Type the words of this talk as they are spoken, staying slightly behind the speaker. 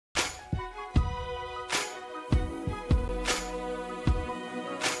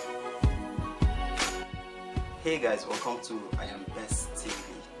Hey guys, welcome to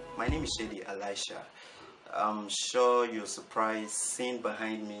IAmBestTV. My name is Shedy, Elisha. I'm sure you're surprised seeing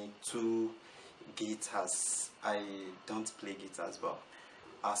behind me two guitars. I don't play guitars, but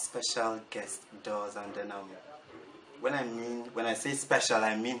our special guest does. And then when I say special,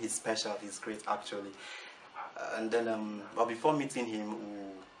 I mean he's special. He's great actually. And then but before meeting him,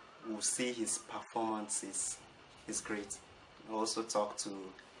 we'll see his performances. He's great. We'll also talk to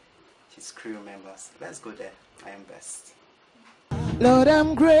his crew members. Let's go there. I am best. Lord,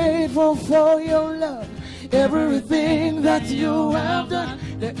 I'm grateful for your love, everything that you have done.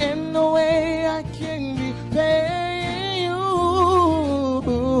 There ain't no way I can repay you.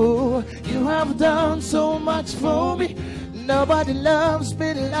 You have done so much for me. Nobody loves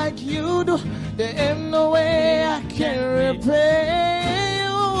me like you do. There ain't no way I can repay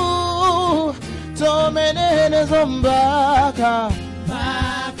you. So many zombaka.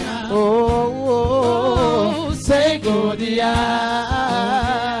 Oh, say good, yeah.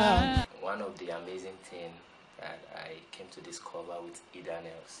 One of the amazing things that I came to discover with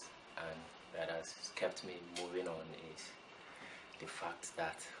Daniels and that has kept me moving on is the fact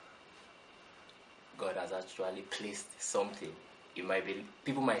that God has actually placed something. It might be,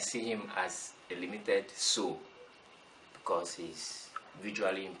 people might see him as a limited soul because he's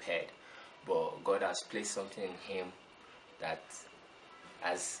visually impaired, but God has placed something in him that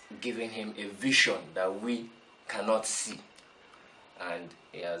has given him a vision that we cannot see, and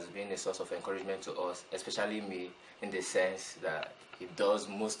he has been a source of encouragement to us, especially me, in the sense that he does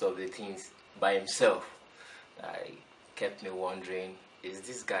most of the things by himself. It kept me wondering, is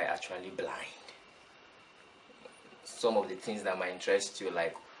this guy actually blind? Some of the things that might interest you,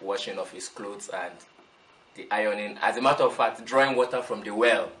 like washing off his clothes and the ironing, as a matter of fact, drawing water from the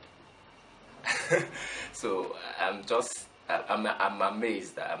well. So I'm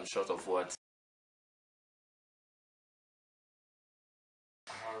amazed that I'm short of words.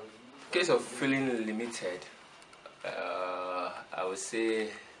 In case of feeling limited, I would say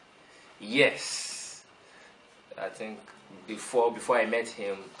yes. I think before I met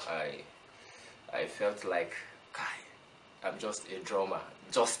him, I felt like, I'm just a drummer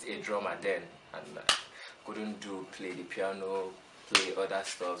then, and I couldn't play the piano, play other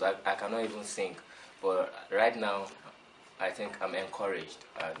stuff. I cannot even sing. But right now, I think I'm encouraged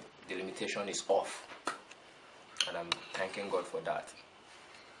and the limitation is off, and I'm thanking God for that.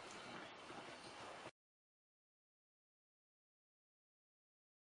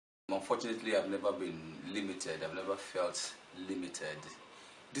 Unfortunately, I've never been limited. I've never felt limited.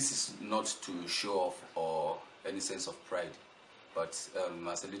 This is not to show off or any sense of pride, but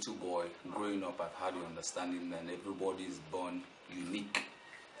as a little boy growing up, I've had the understanding that everybody is born unique.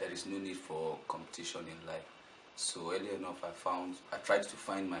 There is no need for competition in life. So early enough, I tried to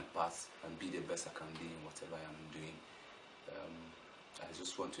find my path and be the best I can be in whatever I am doing. I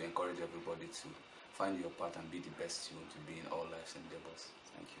just want to encourage everybody to find your path and be the best you want to be in all life's endeavors.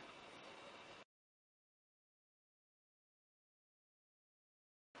 Thank you.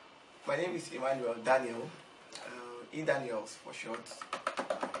 My name is Emmanuel Daniel, Daniels for short,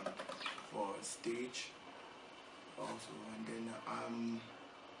 for stage also, and then I'm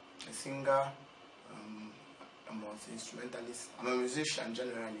a singer. I'm an instrumentalist. I'm a musician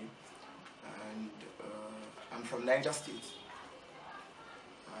generally, and I'm from Niger State.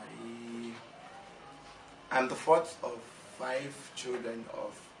 I'm the fourth of 5 children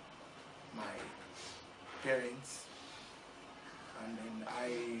of my parents, and then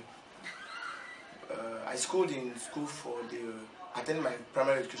I schooled in school attended my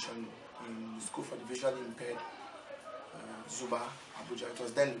primary education in the school for the visually impaired, Zuba, Abuja. It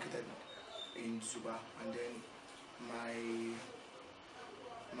was then located in Zuba, and then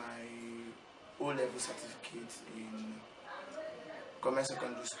my O-level certificate in Government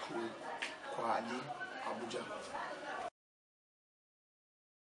Secondary School, Kwali, Abuja.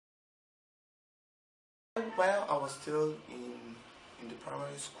 While I was still in the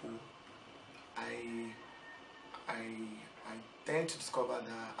primary school, I tend to discover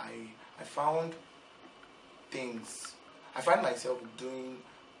that I find myself doing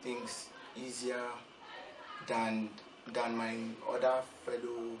things easier than my other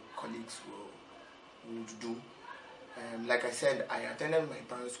fellow colleagues would do. Like I said, I attended my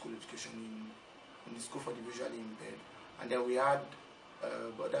primary school education in the school for the visually impaired, and then we had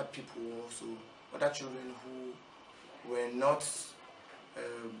other people also, other children who were not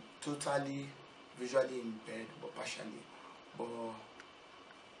totally visually impaired but partially, but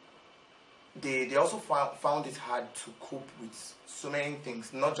they also found it hard to cope with so many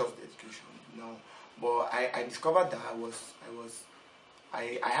things, not just the education, but I discovered that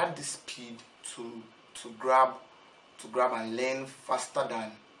I had the speed to to grab and learn faster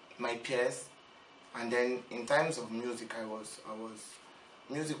than my peers. And then in terms of music,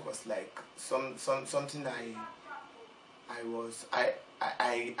 music was like something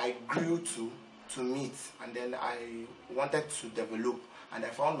I grew to meet, and then I wanted to develop, and I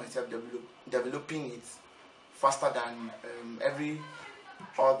found myself developing it faster than every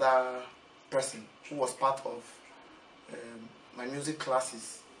other person who was part of my music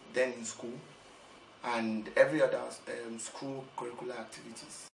classes then in school and every other school curricular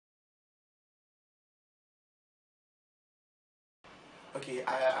activities. Okay,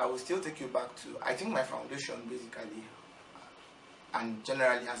 I will still take you back to, I think my foundation basically and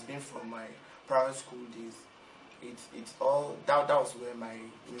generally has been from my private school days. It's all that was where my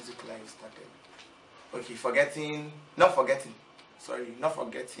music life started. Okay, not forgetting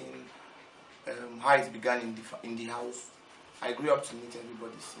how it began in the house. I grew up to meet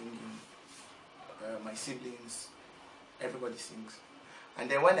everybody singing. My siblings, everybody sings. And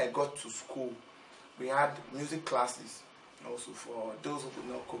then when I got to school, we had music classes also for those who could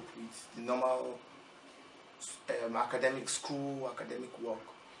not cope with the normal academic work.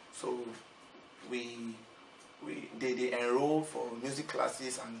 So they enroll for music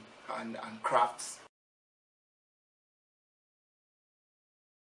classes and crafts.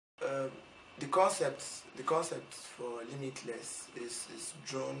 The concept for limitless is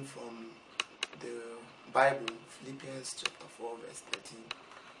drawn from the Bible, Philippians chapter 4 verse 13.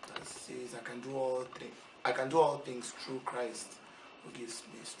 That says, I can do all things through Christ who gives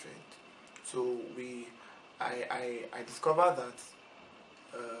me strength. So I discovered that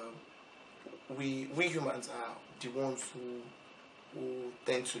we humans are the ones who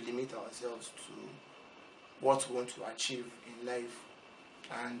tend to limit ourselves to what we want to achieve in life.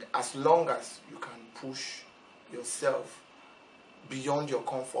 And as long as you can push yourself beyond your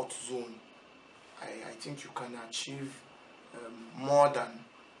comfort zone, I think you can achieve more than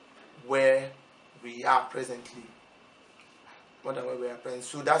where we are presently.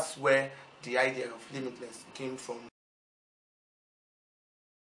 So that's where the idea of limitless came from.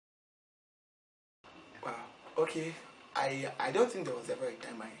 Wow. Okay. I don't think there was ever a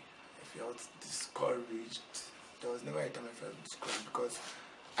time I felt discouraged. There was never a time I felt discouraged because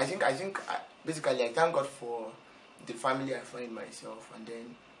I think basically I thank God for the family I find myself, and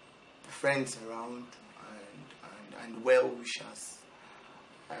then the friends around and well wishers.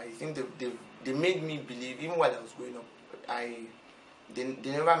 I think they made me believe, even while I was growing up,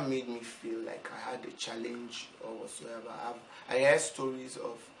 they never made me feel like I had a challenge or whatsoever. I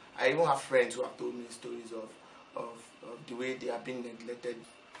even have friends who have told me stories of the way they have been neglected.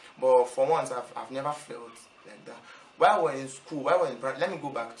 But for once, I've never felt like that. While I was in school, let me go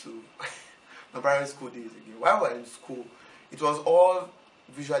back to my primary school days again. While I was in school, it was all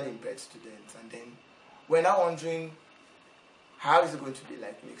visually impaired students, and then we're now wondering how is it going to be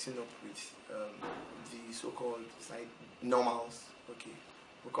like mixing up with the so-called normals. Okay,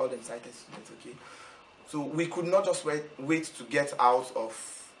 we call them sighted students. Okay, so we could not just wait to get out of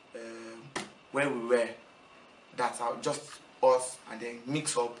where we were. That's how just us, and then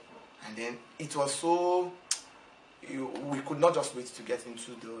mix up, and then it was so. We could not just wait to get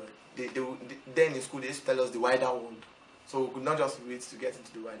into then in school they used to tell us the wider world. So we could not just wait to get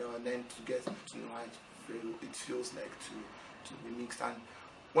into the wider world and then to get to know how it feels like to be mixed. And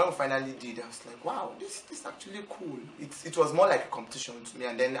when we finally did, I was like, wow, this is actually cool. It was more like a competition to me,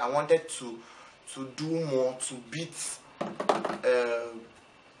 and then I wanted to do more, to beat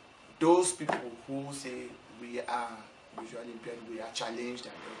those people who say we are visually impaired, we are challenged,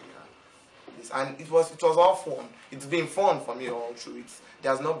 and we are this. And it was all fun. It's been fun for me all through.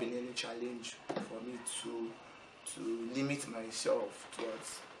 There has not been any challenge for me to limit myself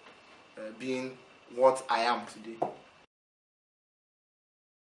towards being what I am today.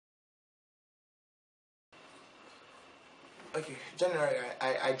 Okay, generally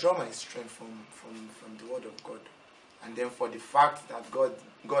I draw my strength from the word of God, and then for the fact that God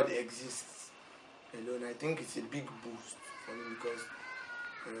exists alone, I think it's a big boost for me because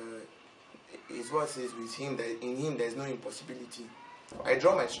his word says with him that in him there is no impossibility. I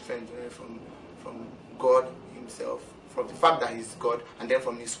draw my strength from God himself, from the fact that he's God, and then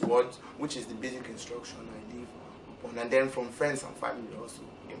from his word, which is the basic instruction I live upon, and then from friends and family also,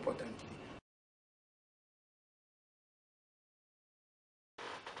 importantly.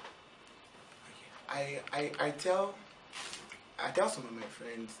 I tell some of my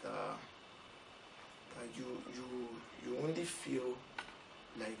friends that you only feel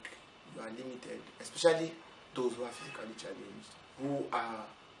like you are limited, especially those who are physically challenged, who are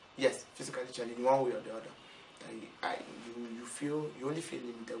physically challenged in one way or the other. You only feel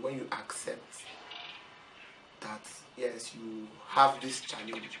limited when you accept that yes, you have this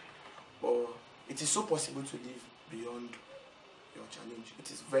challenge, but it is so possible to live beyond your challenge.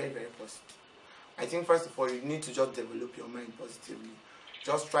 It is very, very possible. I think first of all, you need to just develop your mind positively.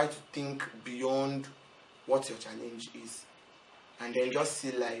 Just try to think beyond what your challenge is, and then just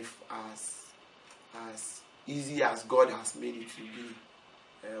see life as easy as God has made it to be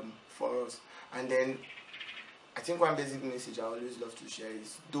for us. And then I think one basic message I always love to share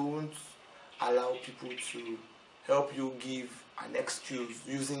is don't allow people to help you give an excuse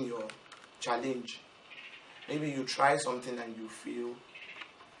using your challenge. Maybe you try something and you feel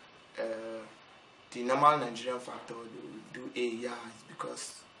the normal Nigerian factor, they will do yeah, it's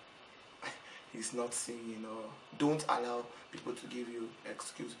because he's not singing, or don't allow people to give you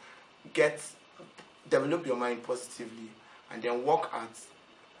excuse. Develop your mind positively, and then work at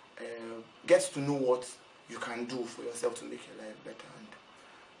get to know what you can do for yourself to make your life better. And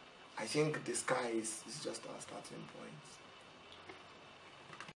I think the sky is just our starting point.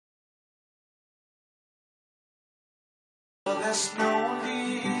 There's no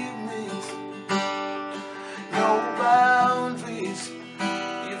limit, no boundaries.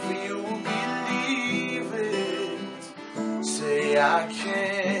 If you believe it, say I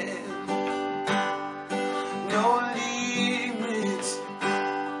can. No limits,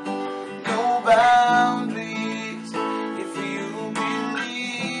 no boundaries. If you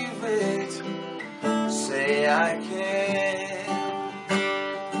believe it, say I can.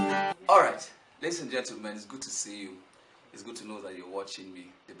 Alright, ladies and gentlemen, it's good to see you. It's good to know that you're watching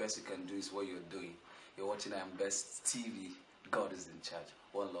me. The best you can do is what you're doing. You're watching IAmBestTV. God is in charge.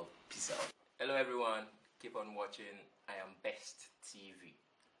 One love. Peace out. Hello everyone, keep on watching IAmBestTV.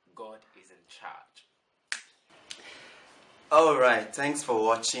 God is in charge. Alright, thanks for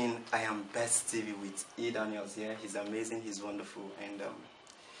watching IAmBestTV with E. Daniels here. He's amazing, he's wonderful, and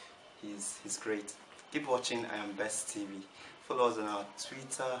he's great. Keep watching IAmBestTV. Follow us on our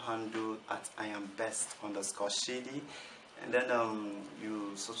Twitter handle at IAmBest_shedy. And then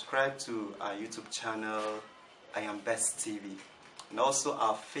you subscribe to our YouTube channel, IAmBestTV. And also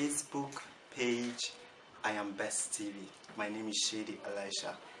our Facebook page, IAmBestTV. My name is Shedy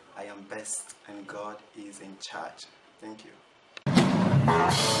Elisha. I am best and God is in charge. Thank you.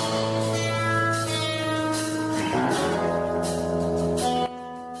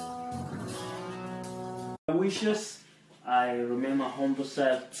 Wishes. I remain my humble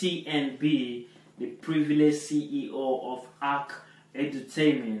self, TNB, the privileged CEO of ARC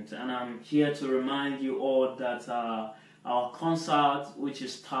Entertainment, and I'm here to remind you all that our concert, which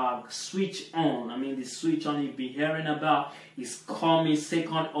is tagged Switch On, the Switch On you'll be hearing about, is coming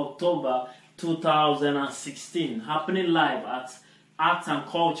 2nd October 2016, happening live at Art and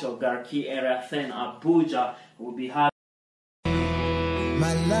Culture, Garki Area 10, Abuja. Will be having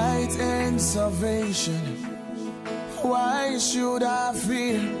my light and salvation. Why should I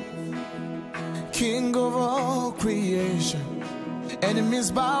fear? King of all creation,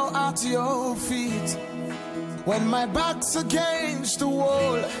 enemies bow at your feet. When my back's against the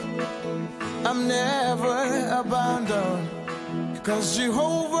wall, I'm never abandoned, 'cause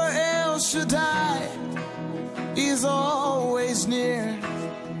Jehovah El Shaddai is always near.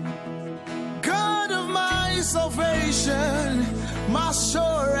 God of my salvation, my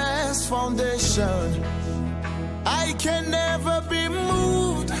surest foundation, I can never be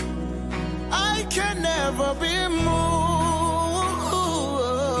moved. I can never be moved.